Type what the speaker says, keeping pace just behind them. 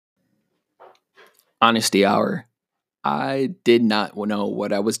honesty hour. I did not know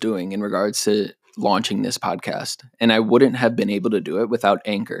what I was doing in regards to launching this podcast, and I wouldn't have been able to do it without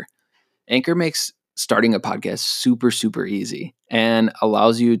Anchor. Anchor makes starting a podcast super, super easy and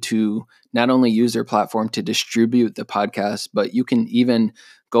allows you to not only use their platform to distribute the podcast, but you can even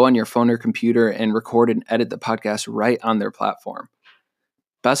go on your phone or computer and record and edit the podcast right on their platform.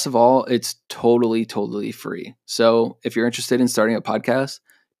 Best of all, it's totally, totally free. So if you're interested in starting a podcast,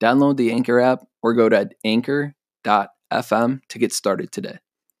 download the Anchor app or go to anchor.fm to get started today.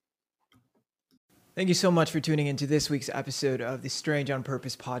 Thank you so much for tuning into this week's episode of the Strange on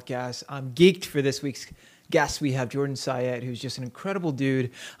Purpose podcast. I'm geeked for this week's guest. We have Jordan Syatt, who's just an incredible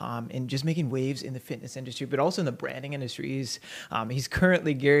dude and just making waves in the fitness industry, but also in the branding industries. He's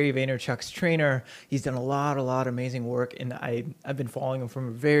currently Gary Vaynerchuk's trainer. He's done a lot of amazing work, and I've been following him from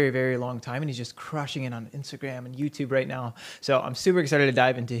a very, very long time, and he's just crushing it on Instagram and YouTube right now. So I'm super excited to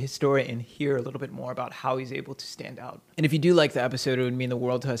dive into his story and hear a little bit more about how he's able to stand out. And if you do like the episode, it would mean the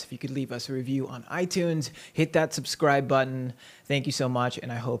world to us if you could leave us a review on iTunes, hit that subscribe button. Thank you so much,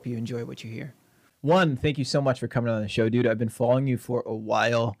 and I hope you enjoy what you hear. One, thank you so much for coming on the show, dude. I've been following you for a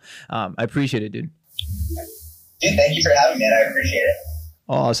while. I appreciate it, dude. Dude, thank you for having me, and I appreciate it.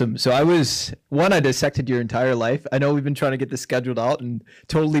 Awesome. So I dissected your entire life. I know we've been trying to get this scheduled out and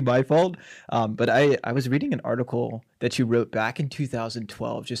totally my fault. But I was reading an article that you wrote back in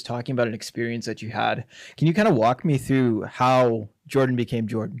 2012, just talking about an experience that you had. Can you kind of walk me through how Jordan became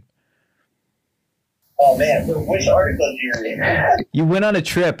Jordan? Oh man, which article did you read? You went on a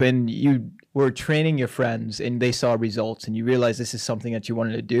trip and you were training your friends and they saw results and you realized this is something that you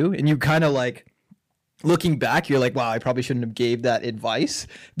wanted to do. And you kind of like, looking back, you're like, wow, I probably shouldn't have gave that advice,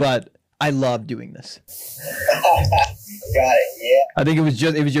 but I love doing this. Got it, yeah. I think it was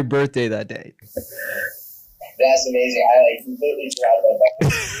your birthday that day. That's amazing. I completely forgot about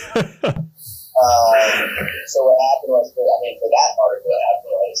that. So what happened was, for that article, what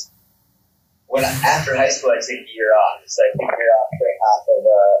happened was, after high school, I took a year off. So I took a year off during half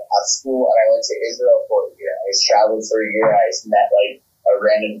of school, and I went to Israel for a year. I just traveled for a year. I just met like a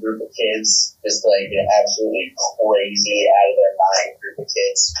random group of kids, just like an absolutely crazy, out of their mind group of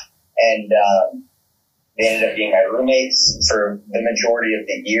kids. And they ended up being my roommates for the majority of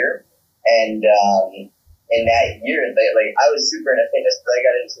the year. And in that year, I was super into fitness, but I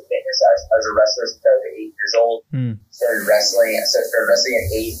got into fitness. I was a wrestler since I was 8 years old. Started wrestling. I started wrestling at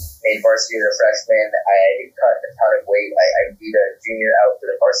 8, made varsity as a freshman. I cut a ton of weight. I beat a junior out for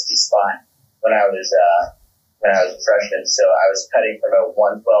the varsity spot when I was a freshman. So I was cutting from a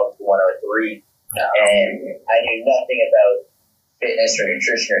 112 to 103. And I knew nothing about fitness or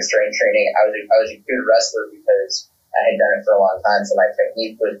nutrition or strength training. I was a good wrestler because I had done it for a long time, so my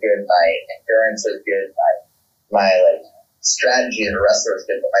technique was good, my endurance was good, my strategy as a wrestler was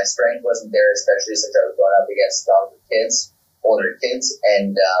good, but my strength wasn't there, especially since I was going up against older kids,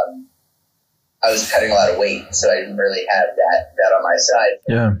 and I was cutting a lot of weight, so I didn't really have that on my side.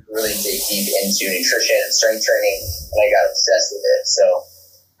 Yeah. Really dig deep into nutrition and strength training, and I got obsessed with it. So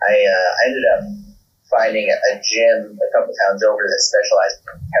I ended up finding a gym a couple towns over that specialized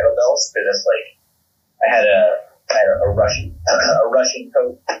in kettlebells, because I had a Russian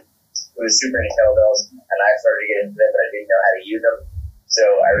coach who was super into kettlebells, and I started to get into them, but I didn't know how to use them. So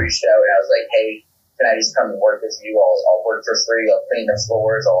I reached out and I was like, hey, can I just come and work with you? I'll work for free. I'll clean the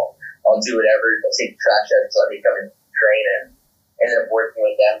floors. I'll do whatever. I'll take the trash out. So let me come and train. And ended up working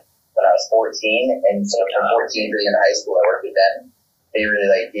with them when I was 14. And so from 14 to the end of high school, I worked with them. They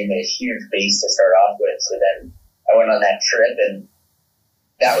really gave me a huge base to start off with. So then I went on that trip, and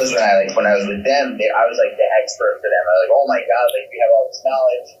that was when I was with them, I was the expert for them. I was like, oh my God, we have all this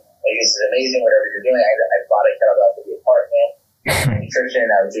knowledge. This is amazing, whatever you're doing. I bought a kettlebell for the apartment. Nutrition,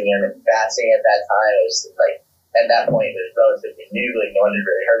 I was doing intermittent fasting at that time. It was at that point, it was relatively new. No one had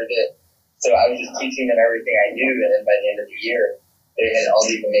really heard of it. So I was just teaching them everything I knew. And then by the end of the year, they had all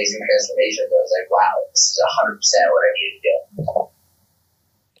these amazing transformations. I was like, wow, this is 100% what I needed to do.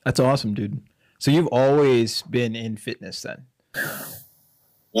 That's awesome, dude. So you've always been in fitness then?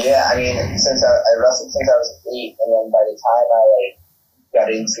 Yeah, since I wrestled since I was 8, and then by the time I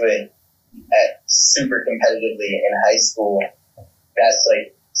got into it super competitively in high school, that's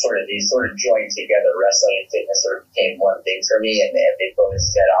they sort of joined together. Wrestling and fitness sort of became one thing for me, and they both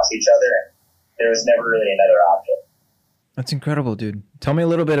fed off each other, and there was never really another option. That's incredible, dude. Tell me a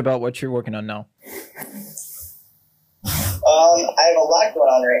little bit about what you're working on now. I have a lot going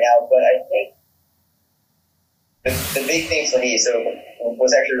on right now, but I think the big thing for me, so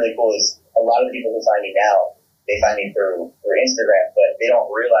what's actually really cool is a lot of the people who find me now, they find me through Instagram, but they don't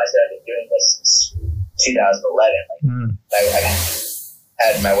realize that I've been doing this since 2011. I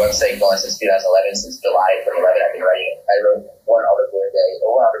had my website going since 2011. Since July 2011, I've been writing. I wrote one article a day,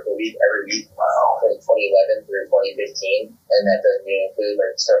 or one article a week every week from 2011 through 2015, and that doesn't even include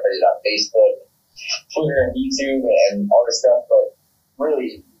like stuff I did on Facebook, Twitter, and YouTube, and all this stuff. But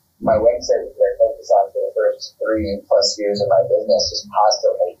really, my website was what I focused on for the first 3+ years of my business, just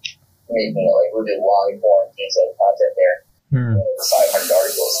constantly making it like really long form detailed content there. 500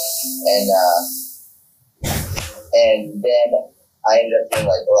 articles, and then I ended up doing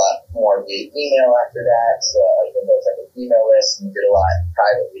like a lot more via email after that. So I built like an email list and did a lot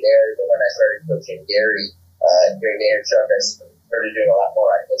privately there. Then when I started coaching Gary Vaynerchuk, I started doing a lot more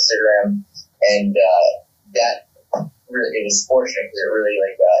on Instagram, and that really, it was fortunate because it really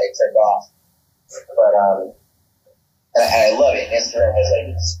it took off. But and I love it. Instagram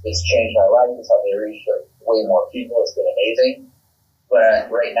has it's changed my life. It's helped me reach way more people. It's been amazing. But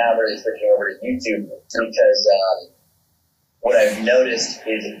right now I'm really switching over to YouTube because what I've noticed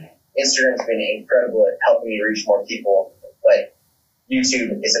is Instagram's been incredible at helping me reach more people, but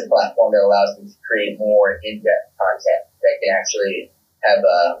YouTube is a platform that allows me to create more in-depth content that can actually have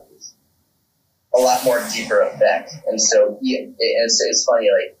a lot more deeper effect. And so it's funny,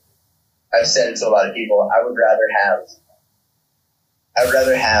 like I've said it to a lot of people, I would rather have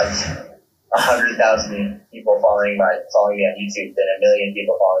 100,000 people following me on YouTube than 1 million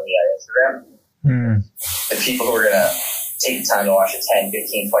people following me on Instagram. The people who are going to take the time to watch a 10,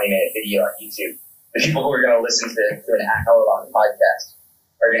 15, 20-minute video on YouTube, the people who are going to listen to an hour-long podcast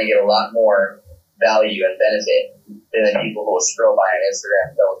are going to get a lot more value and benefit than the people who will scroll by on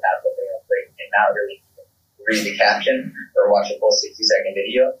Instagram, they'll have something else and not really read the caption or watch a full 60-second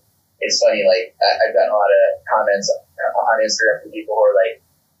video. It's funny, like I've gotten a lot of comments on Instagram from people who are like,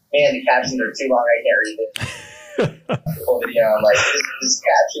 man, the captions are too long, I can't read it. The whole video, I'm like, this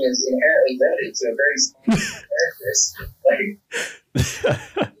caption is inherently limited to a very small number of characters. Like,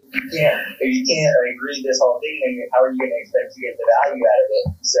 if you can't read this whole thing, then how are you going to expect to get the value out of it?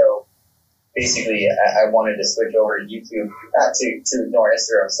 So basically, I wanted to switch over to YouTube, not to ignore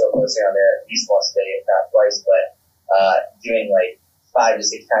Instagram. I'm still posting on there at least once a day, if not twice, but doing like 5 to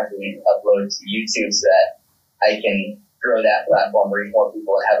 6 times a week upload to YouTube so that I can grow that platform, reach more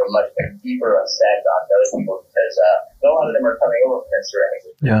people, and have a much deeper effect on those people because a lot of them are coming over from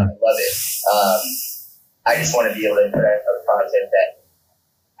Instagram. Yeah. I love it. I just want to be able to put out content that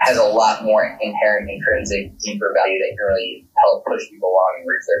has a lot more inherent, intrinsic, deeper value that can really help push people along and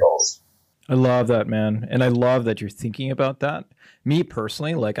reach their goals. I love that, man. And I love that you're thinking about that. Me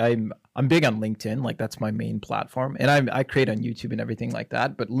personally, like I'm big on LinkedIn, like that's my main platform. And I create on YouTube and everything like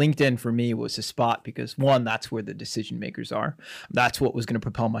that. But LinkedIn for me was a spot because one, that's where the decision makers are. That's what was going to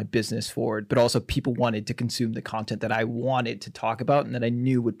propel my business forward. But also people wanted to consume the content that I wanted to talk about and that I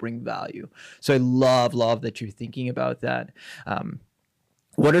knew would bring value. So I love that you're thinking about that.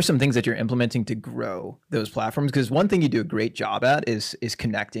 What are some things that you're implementing to grow those platforms? Because one thing you do a great job at is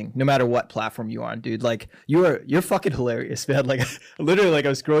connecting, no matter what platform you are on, dude. Like you're fucking hilarious, man. Like literally, like I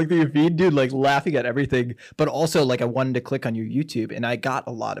was scrolling through your feed, dude, like laughing at everything. But also, like I wanted to click on your YouTube, and I got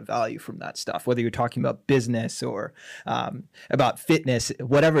a lot of value from that stuff. Whether you're talking about business or about fitness,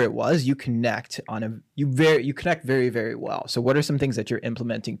 whatever it was, you connect you connect very, very well. So, what are some things that you're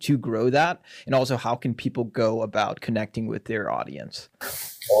implementing to grow that, and also how can people go about connecting with their audience?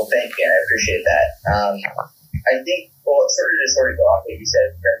 Well, thank you. I appreciate that. I think, sort of go off what you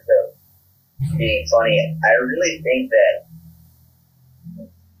said in terms of being funny. I really think that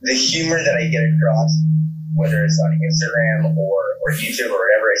the humor that I get across, whether it's on Instagram or YouTube or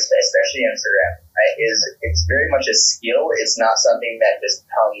whatever, especially Instagram, it's very much a skill. It's not something that just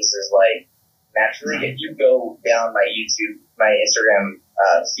comes as like naturally. If you go down my Instagram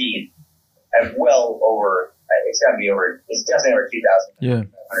feed, I'm well over. It's definitely over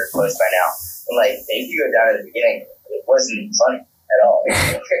 2,000 posts by now. And like, if you go down at the beginning, it wasn't funny at all.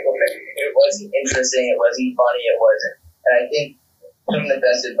 It wasn't interesting. It wasn't funny. It wasn't. And I think some of the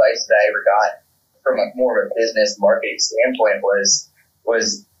best advice that I ever got from more of a business marketing standpoint was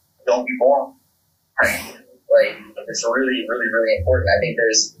don't be boring. Like, it's really, really, really important. I think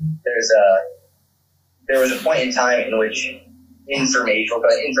there was a point in time in which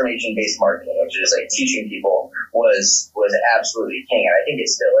information-based marketing, which is like teaching people, was absolutely king, and I think it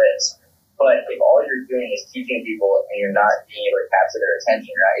still is. But if all you're doing is teaching people and you're not being able to capture their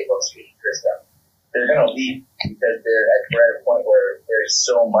attention, you're not able to interest them, they're going to leave because we're at a point where there's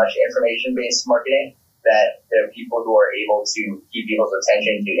so much information-based marketing that there are people who are able to keep people's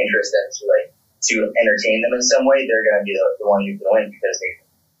attention, to interest them, to entertain them in some way. They're going to be the one who can win because they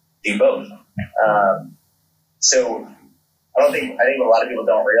do both. So I think what a lot of people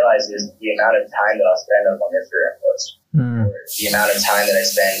don't realize is the amount of time that I'll spend on one Instagram post or the amount of time that I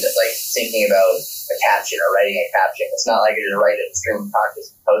spend like thinking about a caption or writing a caption. It's not like I just write it, stream of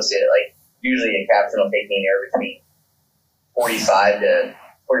consciousness, and post it. Like usually a caption will take me anywhere between 45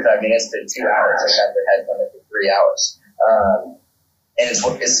 minutes to 2 hours. Sometimes it has come to 3 hours. And it's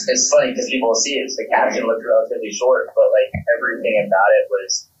funny because people will see it. The caption looked relatively short, but like everything about it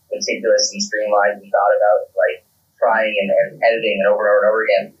was meticulous and streamlined and thought about, like trying and editing and over and over and over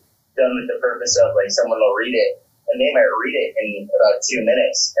again, done with the purpose of like someone will read it and they might read it in about 2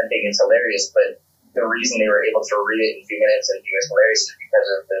 minutes and think it's hilarious, but the reason they were able to read it in 2 minutes and think it's hilarious is because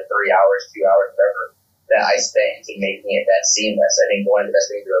of the 3 hours, 2 hours, whatever, that I spent in making it that seamless. I think one of the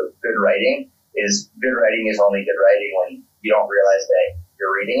best things about good writing is only good writing when you don't realize that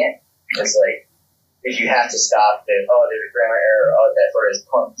you're reading it. Because like, if you have to stop that, oh, there's a grammar error, oh, that word is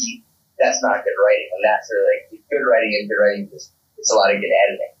clunky, that's not good writing. And that's really like, good writing is good writing because it's a lot of good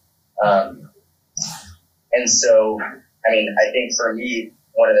editing. And so, I mean, I think for me,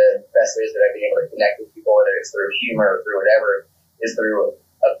 one of the best ways that I've been able to connect with people, whether it's through humor or through whatever, is through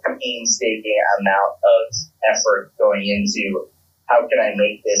a painstaking amount of effort going into how can I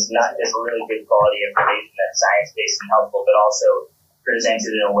make this not just really good quality information that's science-based and helpful, but also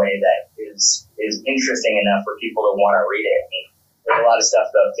presented in a way that is interesting enough for people to want to read it. I mean, there's a lot of stuff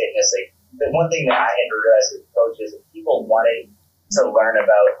about fitness. Like the one thing that I had to realize with coaches, if people wanted to learn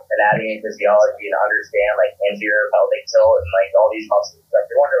about anatomy and physiology and understand like anterior pelvic tilt and like all these muscles and stuff,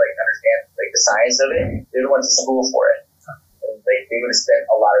 they want to like understand like the science of it. They went to school for it. And, like they would have spent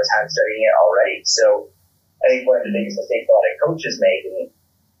a lot of time studying it already. So I think one of the biggest mistakes a lot of coaches make, and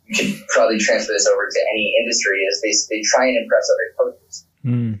you should probably transfer this over to any industry, is they try and impress other coaches.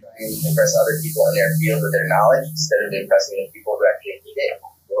 Try and impress other people in their field with their knowledge instead of impressing the people who actually need it,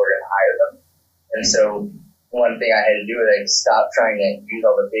 who are going to hire them. And so one thing I had to do is I stopped trying to use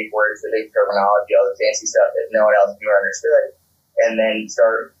all the big words, the big terminology, all the fancy stuff that no one else knew or understood, and then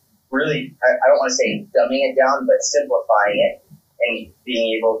start really, I don't want to say dumbing it down, but simplifying it and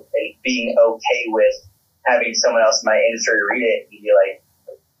being okay with having someone else in my industry read it and be like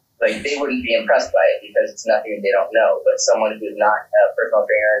they wouldn't be impressed by it because it's nothing they don't know. But someone who's not a personal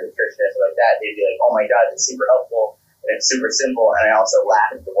trainer, nutritionist, like that, they'd be like, oh my God, it's super helpful and it's super simple. And I also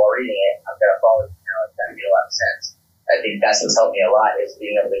laughed while reading it. I'm going to follow it. It's going to make a lot of sense. I think that's what's helped me a lot is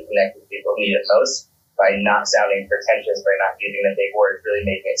being able to connect with people who need it most by not sounding pretentious, by not using the big words, really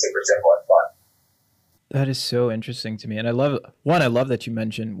making it super simple and fun. That is so interesting to me. And I love that you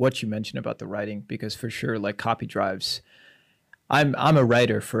mentioned what you mentioned about the writing, because for sure, like copy drives, I'm a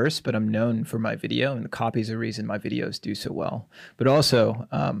writer first, but I'm known for my video, and the copy is the reason my videos do so well. But also,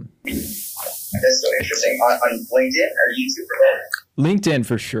 that's so interesting. On LinkedIn or YouTube for that? LinkedIn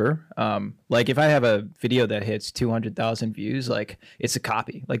for sure. Like if I have a video that hits 200,000 views, like it's a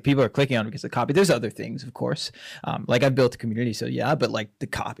copy. Like people are clicking on it because of the copy. There's other things, of course. Like I've built a community, so yeah, but like the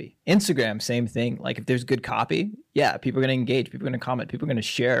copy. Instagram, same thing. Like if there's good copy, yeah, people are going to engage, people are going to comment, people are going to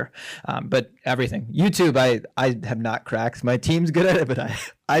share. But everything. YouTube, I have not cracked. My team's good at it, but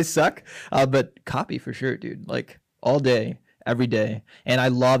I suck. But copy for sure, dude. Like all day, every day. And I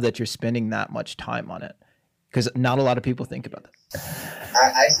love that you're spending that much time on it, because not a lot of people think about that.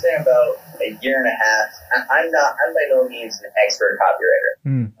 I spent about a year and a half. I'm by no means an expert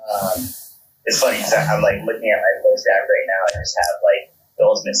copywriter. It's funny because I'm like looking at my post stack right now. I just have like the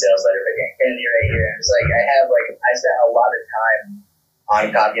ultimate sales letter by Dan Kennedy right here. And it's like I spent a lot of time on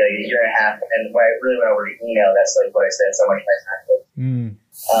copy, like a year and a half. And when I really went over to email, that's like what I spent so much of my time with.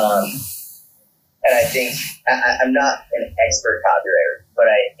 And I think I'm not an expert copywriter, but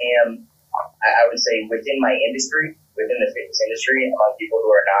I would say within my industry, within the fitness industry, among people who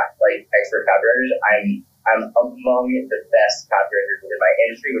are not like expert copywriters, I'm among the best copywriters within my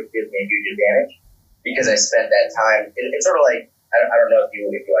industry, which gives me a huge advantage because I spent that time. It's sort of like, I don't know if you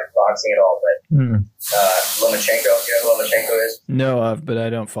like boxing at all, but Lomachenko, you know who Lomachenko is? No, but I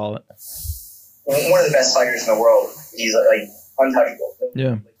don't follow it. One of the best fighters in the world. He's like untouchable.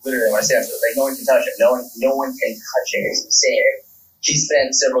 Yeah. Like, literally, when I say that, like no one can touch him. No one can touch him. It's insane. He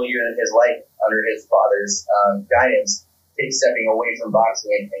spent several years of his life under his father's guidance, stepping away from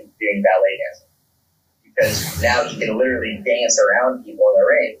boxing and doing ballet dancing. Because now he can literally dance around people in the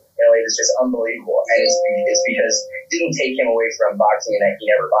ring in a way that's just unbelievable. And it's because it didn't take him away from boxing and that he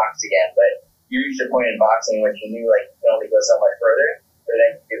never boxed again. But you reached a point in boxing which you knew like you can only go so much further. So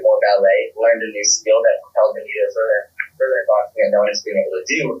then he did more ballet, learned a new skill that propelled him to go further in boxing that no one has been able to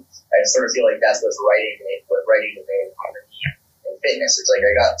do. I sort of feel like that's what writing to me in fitness. It's like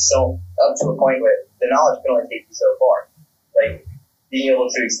I got so up to a point where the knowledge can only take you so far. Like being able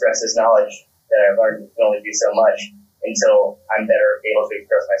to express this knowledge that I've learned can only do so much until I'm better able to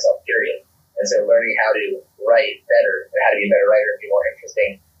express myself, period. And so learning how to write better, and how to be a better writer, be more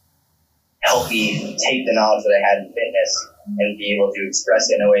interesting, help me take the knowledge that I had in fitness and be able to express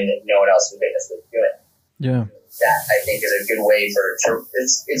it in a way that no one else in fitness was doing. Yeah. That I think is a good way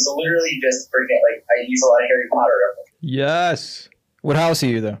it's literally just, for example, like I use a lot of Harry Potter references. Yes. What house are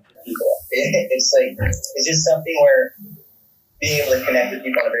you though? It's like, it's just something where being able to connect with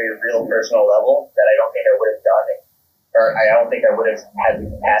people on a very real personal level that I don't think I would have done, or I don't think I would have had the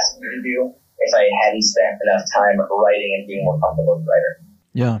capacity to do if I hadn't spent enough time writing and being more comfortable as a writer.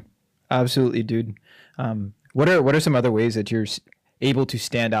 Yeah, absolutely, dude. What are some other ways that you're able to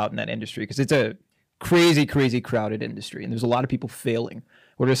stand out in that industry? Because it's a crazy crowded industry, and there's a lot of people failing.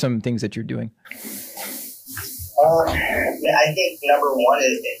 What are some things that you're doing? I think number one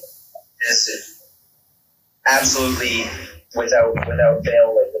is absolutely without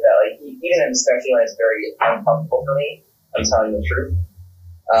fail, even especially when it's very uncomfortable for me, I'm telling the truth.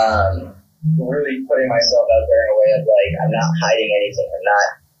 Really putting myself out there in a way of like, I'm not hiding anything. I'm not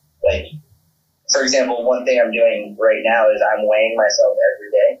like, for example, one thing I'm doing right now is I'm weighing myself every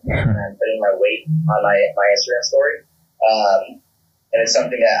day and I'm putting my weight on my Instagram story. And it's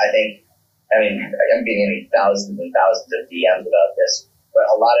something that I'm getting thousands and thousands of DMs about this, but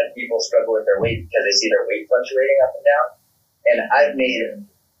a lot of people struggle with their weight because they see their weight fluctuating up and down. And I've made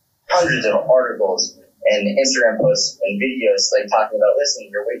hundreds of articles and Instagram posts and videos like talking about, listen,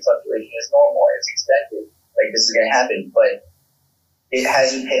 your weight fluctuation is normal. It's expected. Like, this is going to happen. But it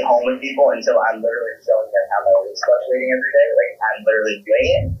hasn't hit home with people until I'm literally showing them how my weight's fluctuating every day. Like, I'm literally doing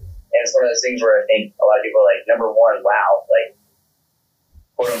it. And it's one of those things where I think a lot of people are like, number one, wow, like,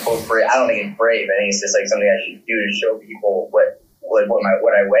 quote unquote brave. I don't think it's brave. I think it's just like something I should do to show people what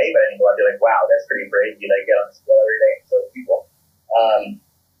I weigh. But I think a lot of people are like, wow, that's pretty brave. You like get on the scale every day and show people.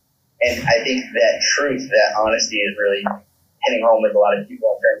 And I think that truth, that honesty is really hitting home with a lot of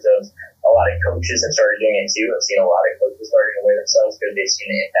people in terms of a lot of coaches have started doing it too. I've seen a lot of coaches starting to weigh themselves because they've seen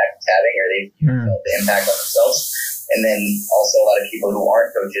the impact it's having, or they've felt the impact on themselves. And then also a lot of people who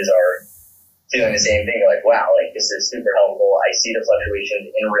aren't coaches are doing the same thing. They're like, wow, like this is super helpful. I see the fluctuations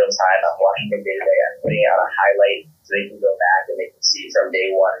in real time. I'm watching them day to day. I'm putting out a highlight so they can go back and they can see from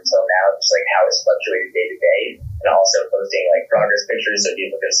day one until now, just like how it's fluctuated day to day. And also posting like progress pictures so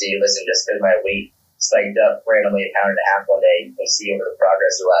people can see, listen, just because my weight spiked up randomly a pound and a half one day, you can see over the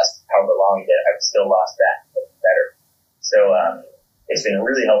progress of the last however long that I've still lost that better. So it's been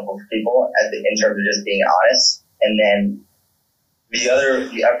really helpful for people in terms of just being honest. And then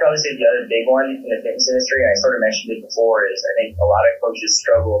I'd probably say the other big one in the fitness industry, and I sort of mentioned it before, is I think a lot of coaches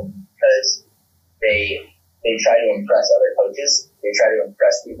struggle because they try to impress other coaches. They try to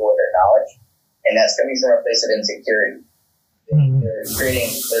impress people with their knowledge. And that's coming from a place of insecurity. They're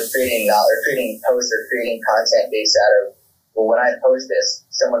creating posts or creating content based out of, well, when I post this,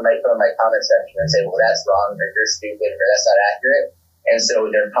 someone might come in my comment section and say, well, that's wrong, or you're stupid, or that's not accurate. And so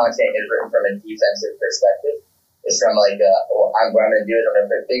their content is written from a defensive perspective. It's from like, what I'm going to do is I'm going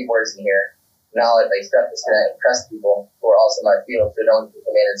to put big words in here, knowledge, like stuff that's going to impress people who are also in my field, so don't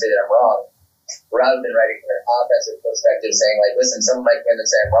come in and say that I'm wrong. Rather than writing from an offensive perspective saying like, listen, someone might come in and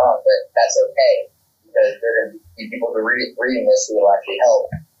say I'm wrong, but that's okay, because there are going to be people who are reading this who will actually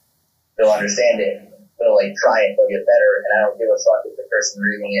help. They'll understand it. They'll like try it. They'll get better. And I don't give a fuck if the person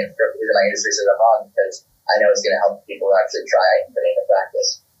reading it who's in my industry says I'm wrong, because I know it's going to help people actually try and put it into practice.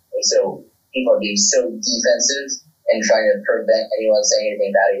 And so people are being so defensive and trying to prevent anyone saying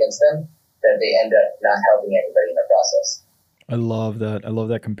anything bad against them that they end up not helping anybody in the process. I love that. I love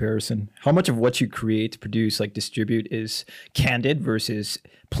that comparison. How much of what you create, produce, like distribute is candid versus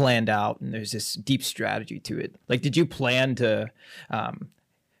planned out, and there's this deep strategy to it? Like, did you plan to, I'm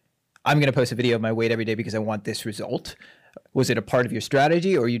going to post a video of my weight every day because I want this result? Was it a part of your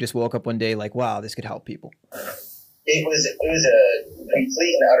strategy, or you just woke up one day like, wow, this could help people? It was a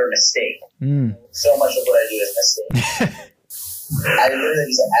complete and utter mistake. So much of what I do is mistake. I literally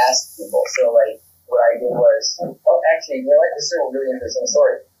just asked people. So like, what I did was, actually, you know what? This is a really interesting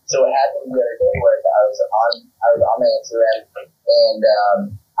story. So what happened the other day was I was on my Instagram, and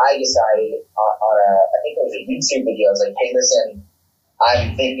I decided on I think it was a YouTube video. I was like, hey, listen,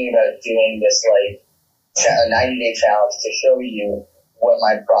 I'm thinking about doing this like a 90-day challenge to show you what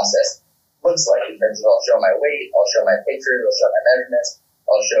my process looks like in terms of I'll show my weight, I'll show my pictures, I'll show my measurements,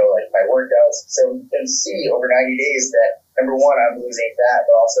 I'll show like my workouts, so you can see over 90 days that number one, I'm losing fat,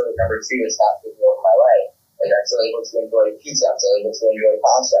 but also number two, it's not taking over my life. Like I'm still able to enjoy pizza, I'm still able to enjoy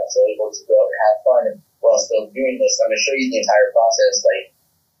pasta, I'm still able to go out and have fun, and while still doing this, I'm going to show you the entire process, like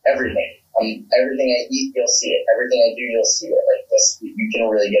everything. Everything I eat, you'll see it. Everything I do, you'll see it. Like this, you can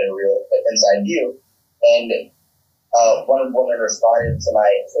really get a real inside view. And one woman responded to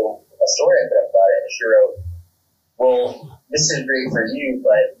a story I put up about it, and she wrote, well, this is great for you,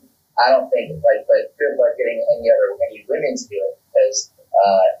 but I don't think but good luck getting any women to do it because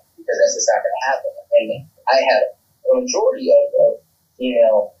that's just not going to happen. And I have a majority of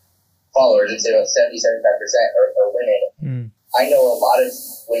female followers, it's about 70-75% are women. I know a lot of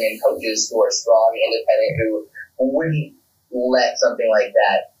women coaches who are strong, independent, who wouldn't let something like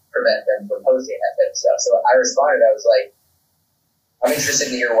that prevent them from posting that type of stuff. So I responded, I was like, I'm interested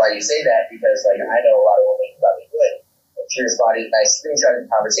to hear why you say that because like I know a lot of women who probably would. And she responded and I screenshotted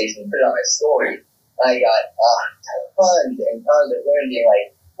the conversation and put it on my story. I got tons and tons of women being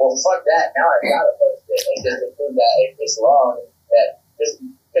like, well, fuck that. Now I've got to post it. And just to prove that it's wrong, that just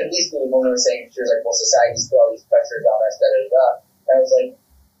at least the woman was saying, she was like, well, society's put all these pressures on us, da-da-da. And I was like,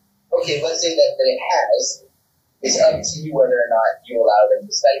 okay, let's say that it has. It's up to you whether or not you allow them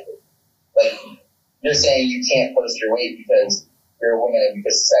to stifle. Like, you're saying you can't post your weight because you're a woman and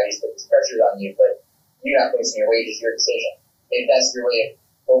because society's put these pressures on you, but you're not posting your weight is your decision. If that's your way of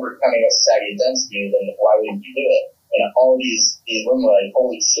overcoming what society has done to you, then why wouldn't you do it? And all these women were like,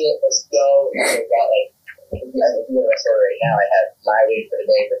 holy shit, let's go. And I got like, if you have my story right now, I have my weight for the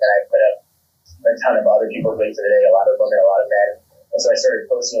day, but then I put up a ton of other people's weight for the day, a lot of women, a lot of men. And so I started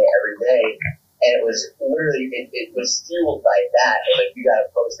posting it every day. And it was literally, it was fueled by that. Like, you gotta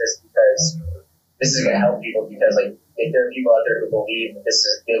post this because this is gonna help people because like, if there are people out there who believe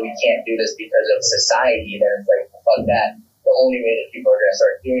that we can't do this because of society, then it's like, fuck that. The only way that people are gonna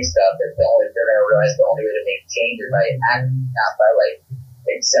start doing stuff, they're gonna realize the only way to make change is by acting, not by like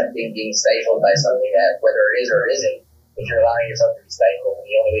accepting being stifled by something that whether it is or it isn't. If you're allowing yourself to be stifled,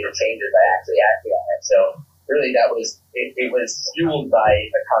 the only way to change is by actually acting on it. So really that was it was fueled by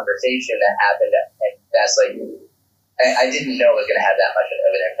a conversation that happened, and that's like I didn't know it was gonna have that much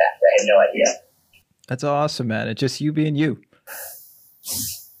of an impact. I had no idea. That's awesome, man. It's just you being you.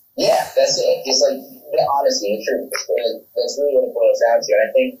 Yeah, that's it. Just like the honesty and truth. That's really what it boils down to. And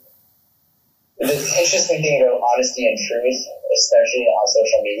I think the interesting thing about honesty and truth, especially on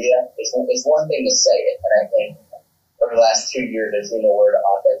social media, it's one thing to say it. And I think over the last 2 years, I've seen the word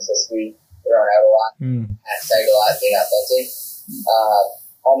authenticity thrown out a lot, hashtag a lot, being authentic,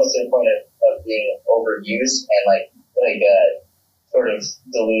 almost to the point of being overused and like sort of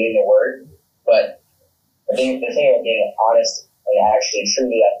diluting the word. But I think the thing about being honest and actually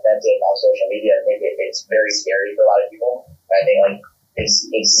truly authentic on social media, I think it's very scary for a lot of people. I think like it's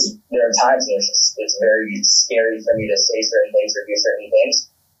there are times when it's very scary for me to say certain things or do certain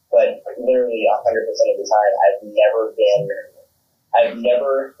things, but literally 100% of the time I've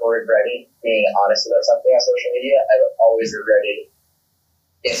never regretted being honest about something on social media. I've always regretted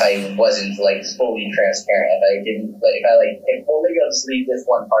if I wasn't like fully transparent. If I didn't if only I'll just leave this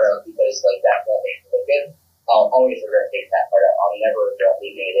one part out because like that won't make me look good. I'll always regret taking that part out. I'll never regret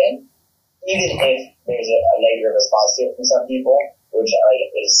leaving it in. Even if there's a negative response to it from some people, which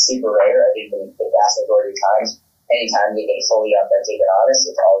is super rare. I think the vast majority of times, anytime they've been fully authentic and honest,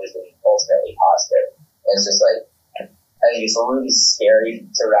 it's always been ultimately positive. And it's just like, I think it's really scary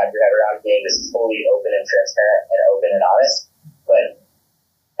to wrap your head around being this fully open and transparent and open and honest. But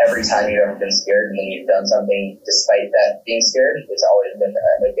every time you've ever been scared and then you've done something despite that being scared, it's always been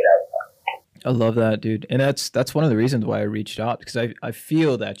a good outcome. I love that, dude. And that's one of the reasons why I reached out, because I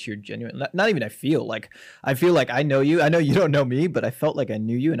feel that you're genuine. Not even I feel like I know you. I know you don't know me, but I felt like I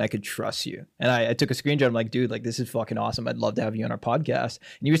knew you and I could trust you. And I took a screenshot. I'm like, dude, like this is fucking awesome. I'd love to have you on our podcast.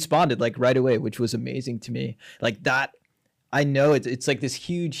 And you responded like right away, which was amazing to me. Like that, I know it's like this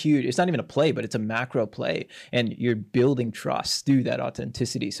huge, it's not even a play, but it's a macro play. And you're building trust through that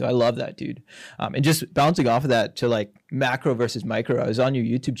authenticity. So I love that, dude. And just bouncing off of that to like macro versus micro, I was on your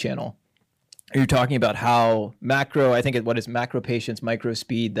YouTube channel. You're talking about how macro, I think what is macro patience, micro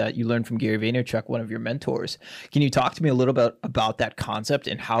speed that you learned from Gary Vaynerchuk, one of your mentors. Can you talk to me a little bit about that concept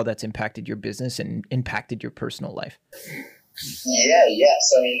and how that's impacted your business and impacted your personal life? Yeah.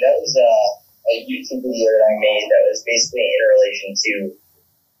 So, I mean, that was a YouTube video that I made that was basically in relation to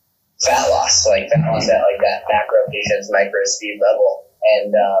fat loss. So, like fat loss at like that macro patience, micro speed level.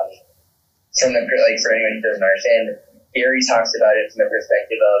 And for anyone who doesn't understand, Gary talks about it from the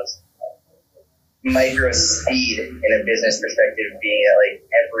perspective of micro speed in a business perspective being like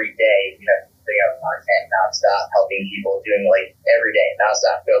every day, you know, putting out content nonstop, helping people, doing like every day,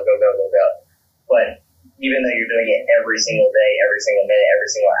 nonstop, go. But even though you're doing it every single day, every single minute, every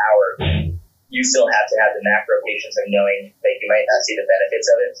single hour, you still have to have the macro patience of knowing that you might not see the benefits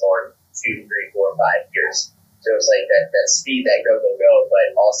of it for 2, 3, 4, 5 years. So it's like that speed, that go, but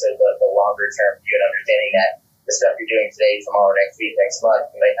also the longer term view and understanding that the stuff you're doing today, tomorrow, next week, next month,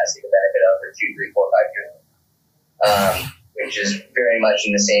 you might not see the benefit of for 2, 3, 4, 5 years. Which is very much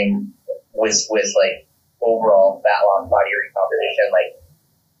in the same with like overall fat loss, body recomposition, like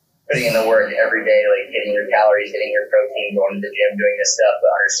putting in the work every day, like hitting your calories, hitting your protein, going to the gym, doing this stuff, but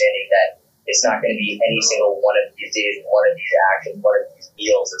understanding that it's not going to be any single one of these days, one of these actions, one of these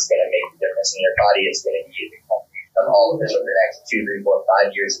meals that's going to make the difference in your body. It's going to be the culmination of all of this over the next 2, 3, 4,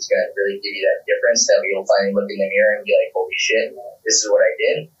 5 years. It's going to really give you that difference that you'll finally look in the mirror and be like, holy shit, this is what I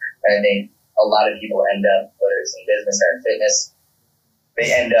did. And I think a lot of people end up, whether it's in business or in fitness, they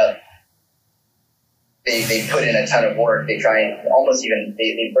end up, they put in a ton of work. They try and almost even,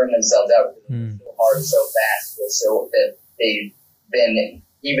 they burn themselves out because it's so hard, so fast, so that they then,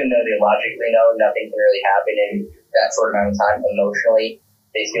 even though they logically know nothing can really happen in that short amount of time, emotionally,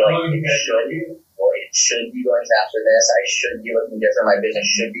 they feel like it should be going faster than this. I should be looking different. My business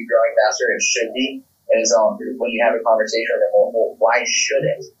should be growing faster. It should be. And so when you have a conversation with them, well, why should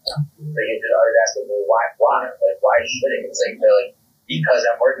it? Like, if I was asking, well, why? Like, why should it? It's like, they're like, because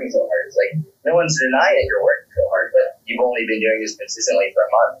I'm working so hard. It's like, no one's denying that you're working so hard, but you've only been doing this consistently for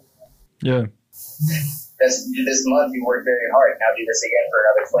a month. Yeah. This month you worked very hard. Now do this again for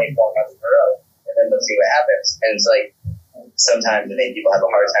another 24 months in a row, and then let's see what happens. And it's like, sometimes I think people have a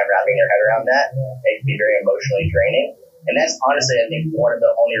hard time wrapping their head around that. It can be very emotionally draining. And that's honestly, I think, one of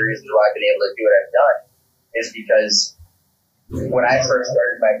the only reasons why I've been able to do what I've done is because when I first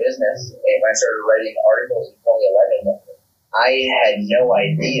started my business, and when I started writing articles in 2011, I had no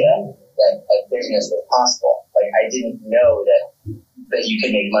idea that a business was possible. Like, I didn't know that you could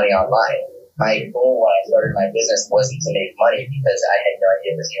make money online. My goal when I started my business wasn't to make money because I had no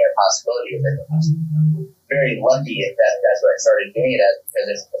idea there was even a possibility of it. Very lucky if that's what I started doing it as,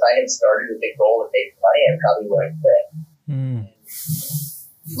 because if I had started with the goal of making money, I probably would have quit.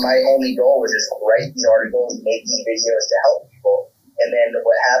 My only goal was just write these articles, make these videos to help people. And then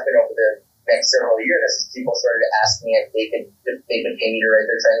what happened over the next several years is people started asking if they could pay me to write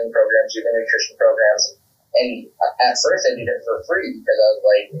their training programs, do their nutrition programs. And at first I did it for free because I was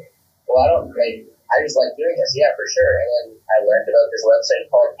like, well, I just like doing this. Yeah, for sure. And then I learned about this website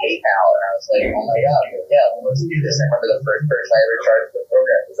called PayPal, and I was like, oh my God, yeah, let's do this. I remember the first person I ever charged for the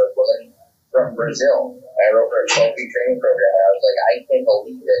program was a woman from Brazil. I wrote her a 12-week training program, and I was like, I can't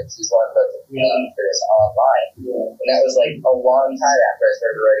believe it. She's wanting to pay me for this online. And that was like a long time after I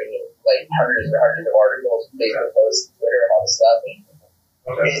started writing like hundreds and hundreds of articles, Facebook posts, Twitter, and all this stuff. And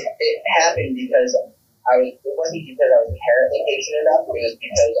it happened because it wasn't because I was inherently patient enough. It was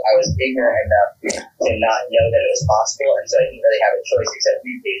because I was ignorant enough to not know that it was possible, and so I didn't really have a choice except to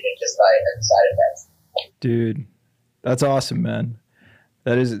be patient just by the side effects. Dude, that's awesome, man.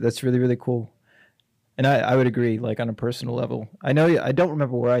 That's really, really cool. And I would agree, like on a personal level. I know I don't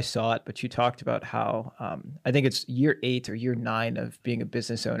remember where I saw it, but you talked about how I think it's year 8 or year 9 of being a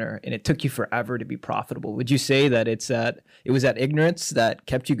business owner, and it took you forever to be profitable. Would you say that it was that ignorance that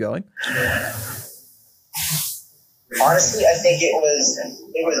kept you going? Honestly, I think it was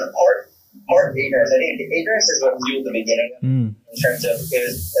part ignorance. I think ignorance is what fueled the beginning in terms of it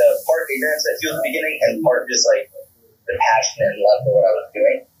was part ignorance that fueled the beginning and part just like the passion and love for what I was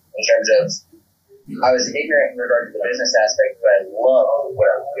doing. In terms of I was ignorant in regard to the business aspect, but I loved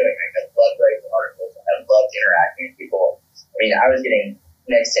what I was doing. I loved writing articles. I loved interacting with people. I mean, I was getting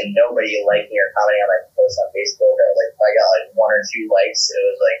next to nobody liking or commenting on my posts on Facebook. I got like 1 or 2 likes. It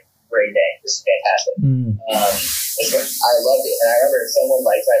was like great day. This is fantastic. I loved it. And I remember if someone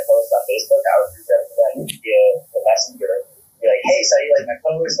likes my post on Facebook, I would reach out to them via the messenger. Be like, hey, so you like my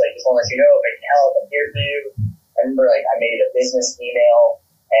post? Like, just want to let you know if I can help. I'm here for you. I remember like I made a business email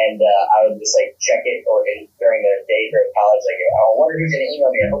and I would just like check it during the day during college. Like, I wonder who's going to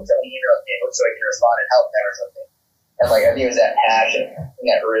email me. I hope someone emails me. I hope so I can respond and help them or something. And like, I think it was that passion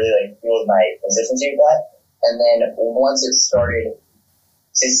that really like fueled my consistency with that. And then once it started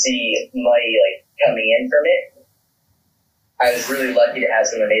to see money like coming in from it, I was really lucky to have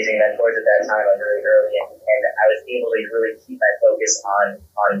some amazing mentors at that time. I was really early, and I was able to really keep my focus on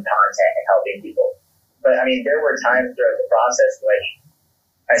content and helping people. But I mean, there were times throughout the process in which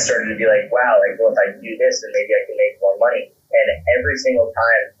I started to be like, wow, like, well, if I do this, then maybe I can make more money. And every single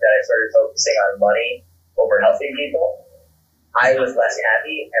time that I started focusing on money over helping people, I was less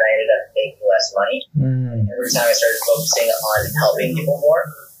happy and I ended up making less money. Every time I started focusing on helping people more,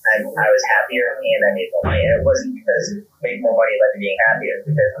 I was happier and I made more money. And it wasn't because making more money led to being happier,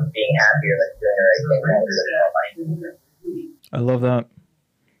 because being happier led to doing the right thing led to more money. I love that.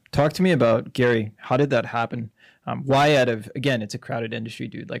 Talk to me about Gary. How did that happen? Why again, it's a crowded industry,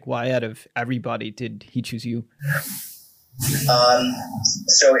 dude. Like, why out of everybody did he choose you?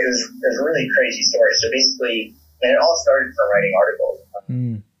 So it was a really crazy story. So basically, and it all started from writing articles.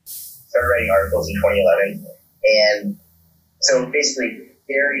 Started writing articles in 2011. And so basically,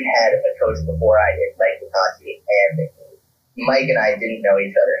 Gary had a coach before I did, Mike McConaughey, and Mike and I didn't know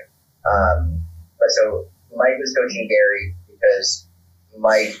each other. But so Mike was coaching Gary because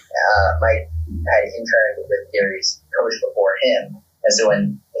Mike had interned with Gary's coach before him, and so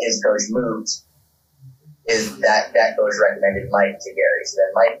when his coach moved, that coach recommended Mike to Gary. So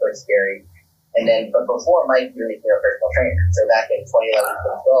then Mike coached Gary, and then but before Mike really became a personal trainer, so back in 2011,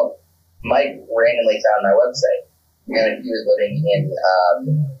 2012, Mike randomly found my website, and he was living in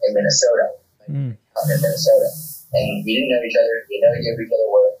Minnesota, up in Minnesota, and we didn't know each other. We didn't know who each other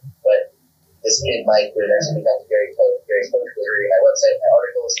were, but this kid Mike, who eventually becomes Gary's coach, was reading my website, my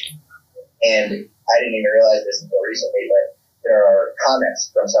articles, and I didn't even realize this until recently, but there are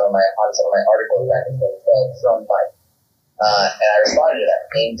comments on some of my articles back in 2012 from Mike, and I responded to that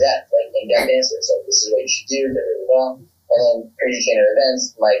in-depth answers, like this is what you should do, blah, blah, blah. And then crazy chain of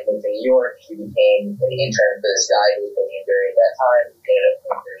events, Mike moved to New York. He became an intern for this guy who was coaching Gary at that time. He ended up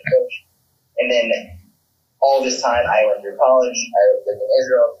becoming Gary's coach. And then all this time, I went through college. I lived in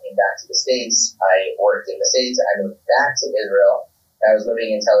Israel, came back to the States. I worked in the States. I moved back to Israel. I was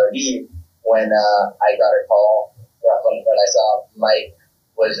living in Tel Aviv when I got a call. When I saw Mike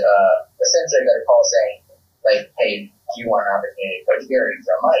was essentially I got a call saying, like, hey, do you want an opportunity to coach Gary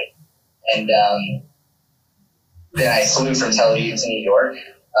from Mike? And then I flew from Tel Aviv to New York,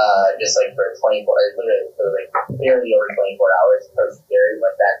 just like for 24, literally for like barely over 24 hours. Coached Gary,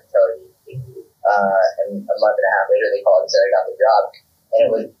 went back to Tel Aviv. And a month and a half later, they called and said I got the job. And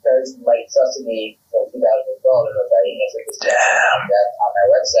it was because Mike trusted me from 2012 and was like, answered this on my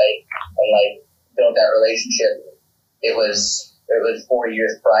website and like built that relationship. It was 4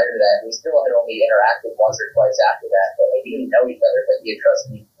 years prior to that. We still had only interacted once or twice after that, but like we didn't know each other, but he had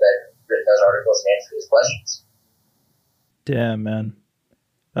trusted me that written those articles and answered his questions. Damn, man.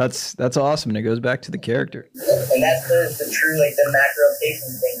 That's awesome. And it goes back to the character. And that's the true, like, the macro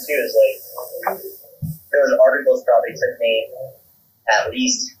patient thing, too, is, like, those articles probably took me at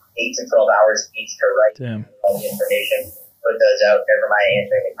least 8 to 12 hours each to write. Damn. All the information, put those out, never mind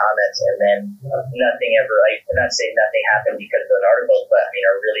answering the comments, and then nothing ever, like, I'm not saying nothing happened because of those articles, but, I mean,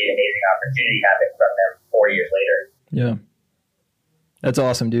 a really amazing opportunity happened from them 4 years later. Yeah. That's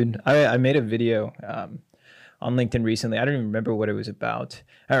awesome, dude. I made a video on LinkedIn recently. I don't even remember what it was about.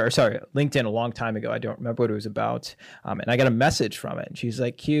 LinkedIn a long time ago. I don't remember what it was about. And I got a message from it. And she's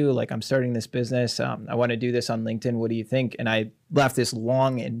like, Q, like, I'm starting this business. I want to do this on LinkedIn. What do you think? And I left this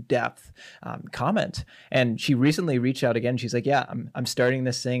long, in-depth comment. And she recently reached out again. She's like, yeah, I'm starting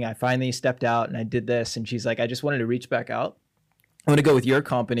this thing. I finally stepped out and I did this. And she's like, I just wanted to reach back out. I'm going to go with your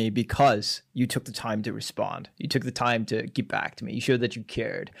company because you took the time to respond. You took the time to get back to me. You showed that you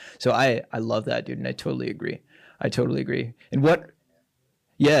cared. So I love that, dude. And I totally agree. And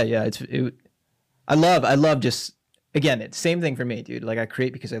I love just, again, it's same thing for me, dude. Like I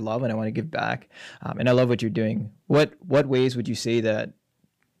create because I love and I want to give back. And I love what you're doing. What ways would you say that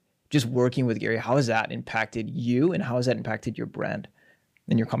just working with Gary, how has that impacted you and how has that impacted your brand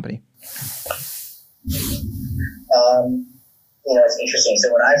and your company? It's interesting.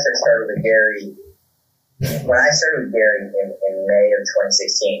 So when I first started with Gary, in May of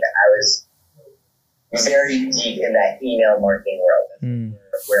 2016, I was very deep in that email marketing world,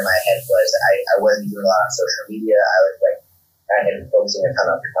 where my head was. I wasn't doing a lot on social media. I was like kind of focusing a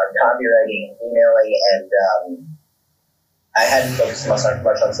ton on copywriting and emailing, and I hadn't focused much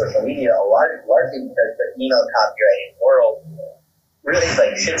on social media, largely because the email copywriting world really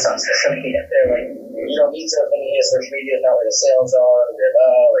like shits on social media. They're like, you don't need social media is not where the sales are,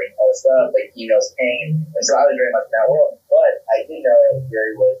 like all this stuff, like email's pain. And so I was very much in that world. But I did know that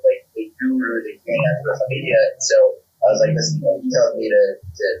Gary was like the guru, the king on social media. And so I was like, listen, he tells me to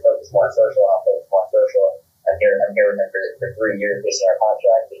focus more on social, I'll focus more on social. I'm here with him for 3 years based on our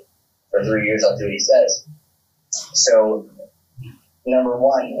contract. And for 3 years I'll do what he says. So number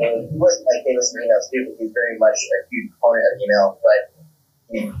one, and he wasn't like, hey, listen to email stupid. He's very much a huge proponent of email, but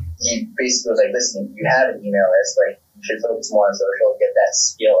he basically was like, listen, you have an email list, like, you should focus more on social, get that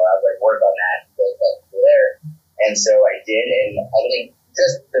skill up, like, work on that, build that there. And so I did, and I think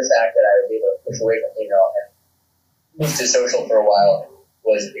just the fact that I was able to push away from email and move to social for a while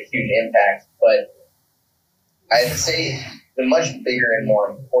was a huge impact. But I'd say the much bigger and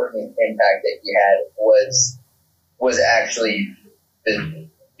more important impact that he had was actually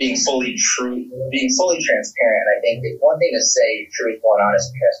being fully transparent. And I think it's one thing to say truthful and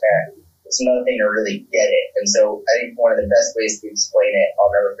honest and transparent. It's another thing to really get it. And so I think one of the best ways to explain it, I'll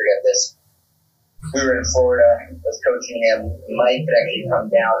never forget this. We were in Florida, I was coaching him. Mike could actually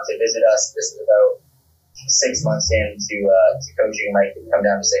come down to visit us. This is about 6 months into coaching. Mike could come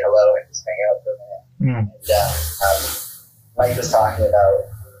down to say hello and just hang out for a minute. And Mike was talking about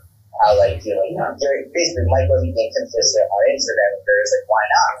how, like, you know, basically Mike wasn't being consistent on Instagram, and Gary was like, why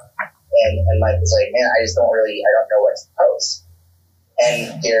not? And Mike was like, man, I don't know what to post.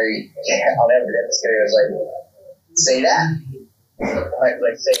 And Gary, I'll never forget this, Gary was like, say that. Mike was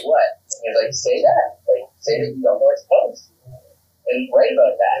like, say what? He was like, say that. Like, say that you don't know what to post. And write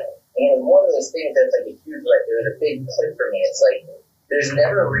about that. And it was one of those things that's like a huge, like, it was a big click for me. It's like, there's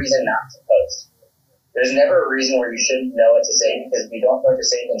never a reason not to post. There's never a reason where you shouldn't know what to say, because if you don't know what to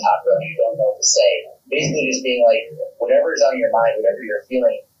say, then talk about it. You don't know what to say. Basically just being like, whatever is on your mind, whatever you're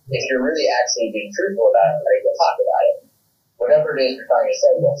feeling, if you're really actually being truthful about it, right, you'll talk about it. Whatever it is you're trying to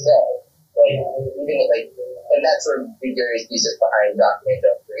say, you'll say. Like, even like, and that's sort of Gary's thesis behind Document,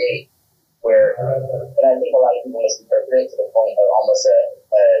 Don't Create, where, and I think a lot of people misinterpret it to the point of almost a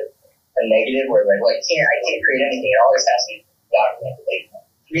negative, where like, well, I can't create anything. It always has to be documented. Like,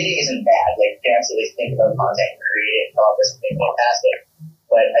 creating isn't bad. Like, you can absolutely think about content and create it and come up with something fantastic.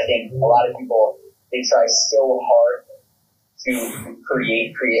 But I think a lot of people, they try so hard to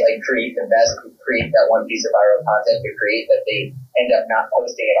create the best, create that one piece of viral content to create, that they end up not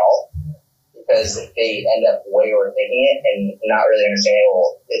posting at all, because they end up way overthinking it and not really understanding.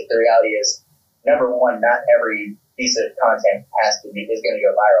 Well, the reality is, number one, not every piece of content is going to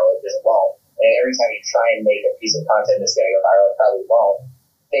go viral. It just won't. And every time you try and make a piece of content that's going to go viral, it probably won't.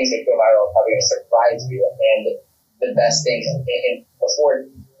 Things that go viral are probably going to surprise you. And the best things, and before,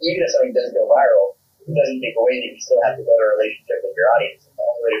 even if something does go viral, it doesn't take away that you still have to build a relationship with your audience. The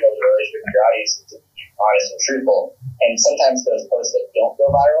only way to build a relationship with your audience is to be honest and truthful. And sometimes those posts that don't go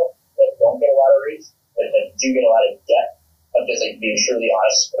viral, that don't get a lot of reach, but that do get a lot of depth of just like being truly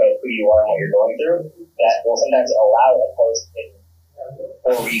honest about who you are and what you're going through, that will sometimes allow a post in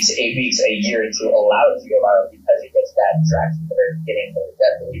 4 weeks, 8 weeks, a year to allow it to go viral, because it gets that traction that they're getting from the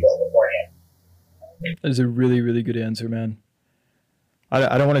depth that you built beforehand. That is a really, really good answer, man.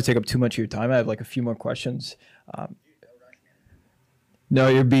 I don't want to take up too much of your time. I have like a few more questions. No,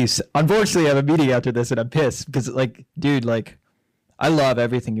 you're beast. Unfortunately, I have a meeting after this and I'm pissed because, like, dude, like, I love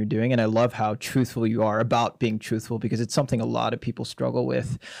everything you're doing, and I love how truthful you are about being truthful, because it's something a lot of people struggle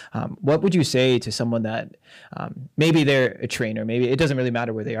with. What would you say to someone that maybe they're a trainer, maybe it doesn't really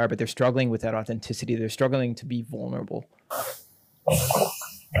matter where they are, but they're struggling with that authenticity. They're struggling to be vulnerable.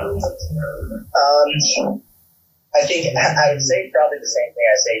 I think I would say probably the same thing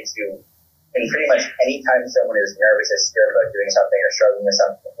I say to, and pretty much anytime someone is nervous or scared about doing something or struggling with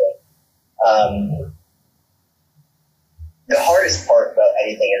something, the hardest part about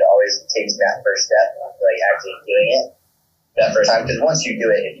anything is always taking that first step, like actually doing it that first time. Because once you do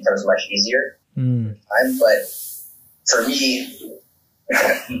it, it becomes much easier. But for me,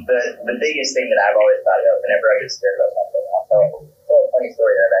 the biggest thing that I've always thought about whenever I get scared about something, I'll tell a funny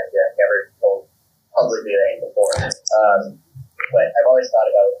story that I've actually never told publicly before. But I've always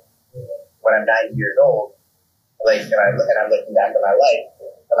thought about when I'm 90 years old, like, and I'm looking back at my life,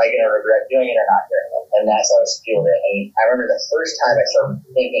 am I going to regret doing it or not doing it? And that's how I fueled it. And I remember the first time I started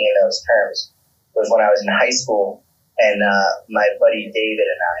thinking in those terms was when I was in high school, and my buddy David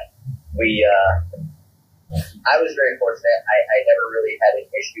and I was very fortunate. I never really had an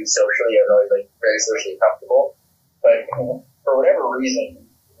issue socially. I was always like very socially comfortable. But for whatever reason,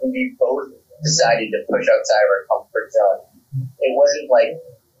 we both decided to push outside of our comfort zone. It wasn't like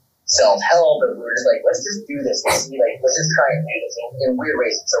self-help, but we were just like, let's just do this. Let's just try and do this in weird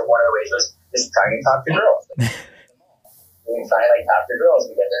ways. So one of the ways was just trying to talk to girls. We try and talk to girls,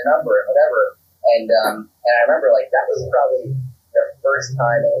 we get their number and whatever. And I remember that was probably the first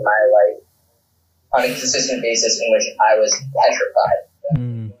time in my life on a consistent basis in which I was petrified.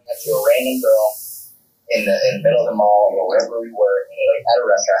 To a random girl in the middle of the mall or wherever we were, at a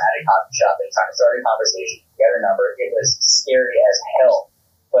restaurant, at a coffee shop, and trying to start a conversation, get her number. It was scary as hell.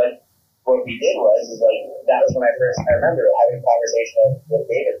 But what we did was that was when I remember having a conversation with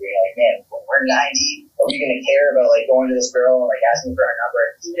David, being like, man, when we're 90, are we going to care about going to this girl and asking for her number?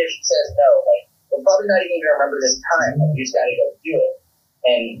 And even if she says no, we're probably not even going to remember this time. We just got to go do it.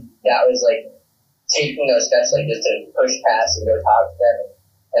 And that was taking those steps, just to push past and go talk to them.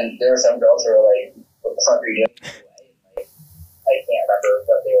 And there were some girls who were like, what the fuck are you doing? I can't remember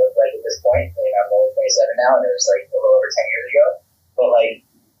what they looked like at this point. I'm only 27 now, and it was a little over 10 years ago. But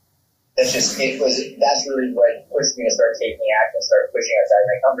that's really what pushed me to start taking action, start pushing outside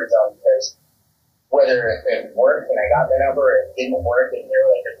my comfort zone, because whether it worked and I got the number or it didn't work and they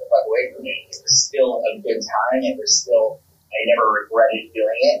were get the fuck away from me, it was still a good time. It was still, I never regretted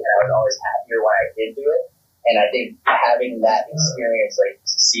doing it, and I was always happier when I did do it. And I think having that experience,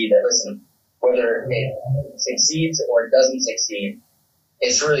 to see that, listen, whether it succeeds or it doesn't succeed,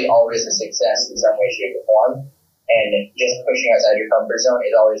 it's really always a success in some way, shape, or form. And just pushing outside your comfort zone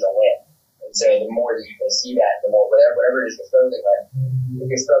is always a win. And so the more that you can see that, the more whatever it is you're struggling with, if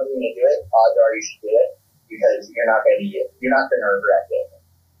you're struggling to do it, odds are you should do it because you're not going to regret it.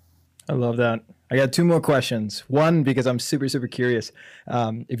 I love that. I got 2 more questions. One, because I'm super, super curious.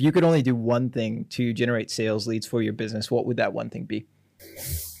 If you could only do one thing to generate sales leads for your business, what would that one thing be?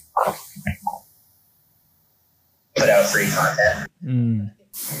 Put out free content.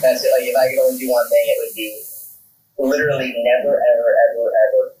 That's it. Like if I could only do one thing, it would be literally never, ever, ever,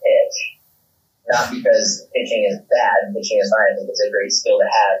 ever pitch. Not because pitching is bad. Pitching is fine. I think it's a great skill to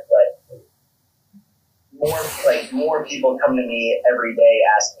have, but more people come to me every day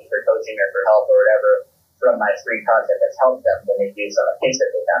asking for coaching or for help or whatever from my free content that's helped them than they do from a pitch that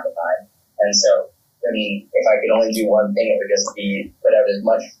they found online. And so, I mean, if I could only do one thing, it would just be put out as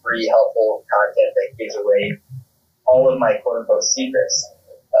much free, helpful content that gives away all of my quote-unquote secrets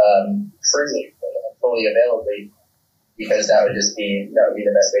freely and fully availably, because that would be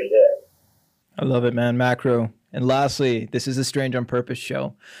the best way to do it. I love it, man. Macro. And lastly, this is a Strange on Purpose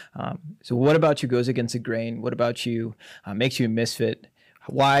show. So what about you goes against the grain? What about you makes you a misfit?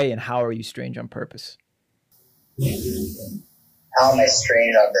 Why and how are you strange on purpose? How am I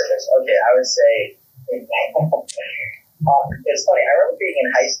strange on purpose? Okay, I would say it's funny. I remember being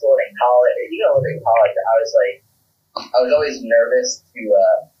in high school and in college, even a little bit in college, I was always nervous to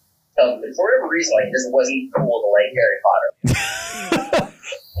tell them, for whatever reason, like, this wasn't cool to like Harry Potter.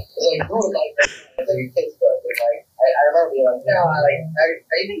 It's like, who would like that? It's like a kid's book. It's like, I remember being like, no, I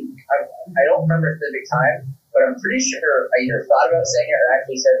don't remember a specific time, but I'm pretty sure I either thought about saying it or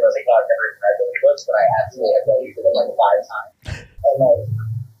actually said it. I was like, oh, I've never read those books, but I absolutely have read each of them like 5 times.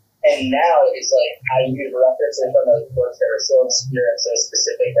 And now it's like I use references from those books that are so obscure and so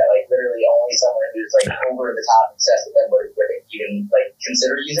specific that like literally only someone who's like over the top obsessed with them would even like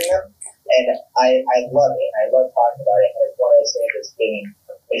consider using them. And I love it. I love talking about it. And it's one of those things that's been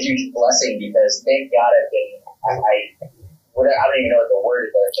a huge blessing because thank God I've been I don't even know what the word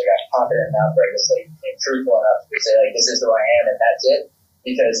is, but it's like I'm confident enough or just like truthful enough to say like this is who I am and that's it,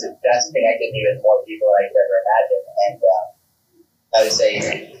 because that's connected me with more people than I could ever imagine. And I would say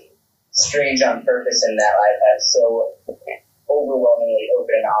strange on purpose in that I'm so overwhelmingly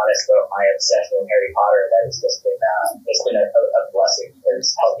open and honest about my obsession with Harry Potter that it's just been a blessing because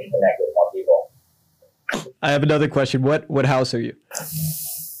it's helped me connect with more people. I have another question. What house are you?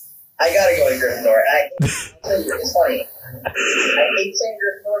 I gotta go to Gryffindor. It's funny. I hate saying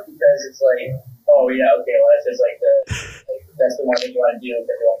Gryffindor because it's like, oh yeah, okay, well that's just like that's the one that you want to do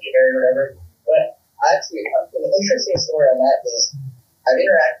because you want to get married or whatever. But actually, an interesting story on that is I've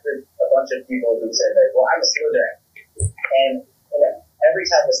interacted with a bunch of people who said that, well, I'm a Slytherin. And every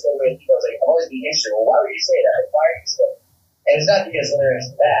time the Slytherin people, I've always been interested, well, why would you say that? Like, why are you Slytherin? And it's not because Slytherin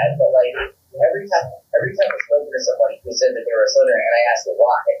is bad, but like every time I spoke to somebody who said that they were a Slytherin and I asked them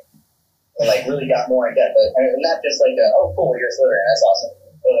why, and like really got more in depth, and not just like, oh, cool, you're a Slytherin, that's awesome.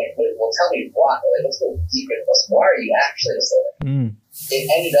 But like, well, tell me why. Like, let's go deeper into this. Why are you actually a Slytherin? It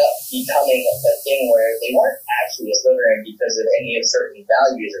ended up becoming a thing where they weren't actually a Slytherin because of any of certain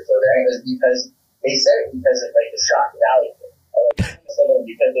values or Slytherin. It was because they said it because of like the shock value. Slytherin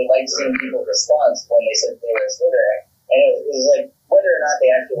because they liked seeing people's response when they said they were a Slytherin. And it was like whether or not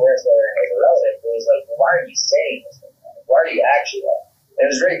they actually were a Slytherin was irrelevant. It was like, well, why are you saying this? Why are you actually like? And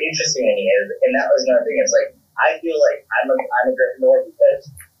it was very interesting to me, and that was another thing. It's like I feel like I'm a Gryffindor because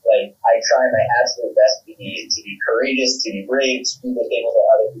like I try my absolute best to be courageous, to be brave, to do the things that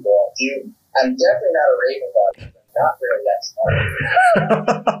other people won't do. I'm definitely not a Ravenclaw. I'm not really that smart.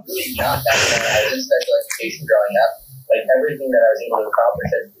 Really not that smart. I was in special education growing up. Like everything that I was able to accomplish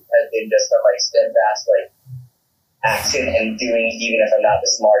has been just from like steadfast like action and doing, even if I'm not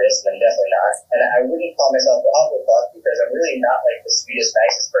the smartest, and I'm definitely not. And I wouldn't call myself a Hufflepuff because I'm really not like the sweetest,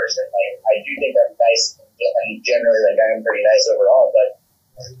 nicest person. Like I do think I'm nice, and generally like I'm pretty nice overall. But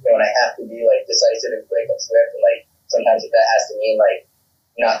when I have to be like decisive and quick and swift, and like sometimes if that has to mean like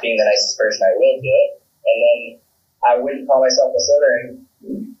not being the nicest person, I will do it. And then I wouldn't call myself a Slytherin,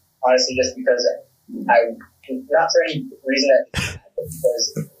 honestly, just because I, not for any reason because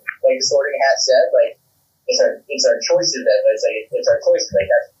like the Sorting Hat said, like. It's our choices that it's our choices like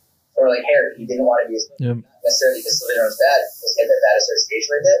that. Or like Harry, he didn't want to be not necessarily because Slytherin was bad, just get that bad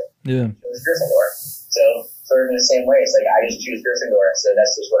association with it. Yeah, it was Gryffindor. So sort of in the same way, it's like I just choose Gryffindor, so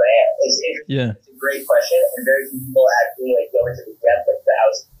that's just what I am. It's a great question, and very few people actually like go into the depth of the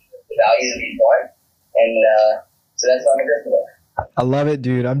house, the values of each one, and so that's why I'm a Gryffindor. I love it,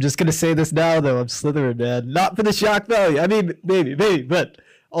 dude. I'm just gonna say this now, though. I'm Slytherin, man. Not for the shock value. I mean, maybe, but.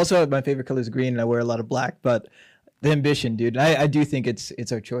 Also, my favorite color is green, and I wear a lot of black. But the ambition, dude, I do think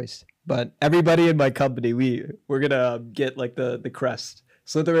it's our choice. But everybody in my company, we're gonna get like the crest: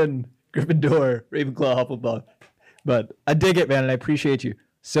 Slytherin, Gryffindor, Ravenclaw, Hufflepuff. But I dig it, man, and I appreciate you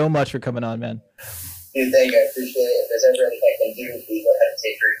so much for coming on, man. Dude, thank you. I appreciate it. If there's ever anything I can do, please don't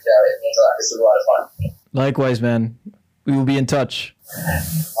hesitate to reach out. It means a lot. This was a lot of fun. Likewise, man. We will be in touch.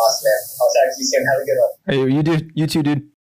 Awesome, man. I'll talk to you soon. Have a good one. Hey, you too, dude.